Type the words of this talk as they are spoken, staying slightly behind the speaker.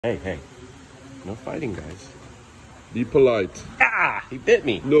Hey, hey. No fighting, guys. Be polite. Ah! He bit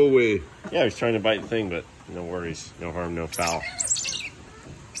me. No way. Yeah, he was trying to bite the thing, but no worries. No harm, no foul.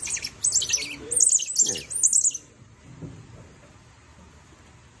 Here.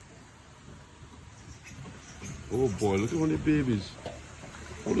 Oh boy, look at one of the babies.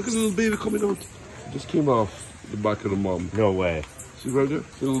 Oh, look at the little baby coming out. Just came off the back of the mom. No way. See right there?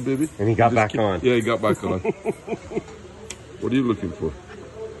 See the little baby? And he got back on. Yeah, he got back on. What are you looking for?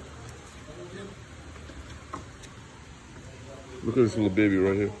 Look at this little baby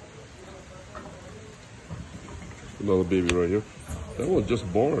right here. Another baby right here. That one's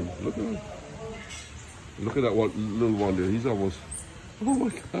just born. Look at him. Look at that one, little one there. He's almost... Oh my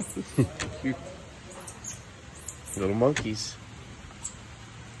God. This is cute. Little monkeys.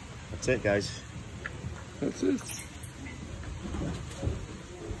 That's it, guys. That's it.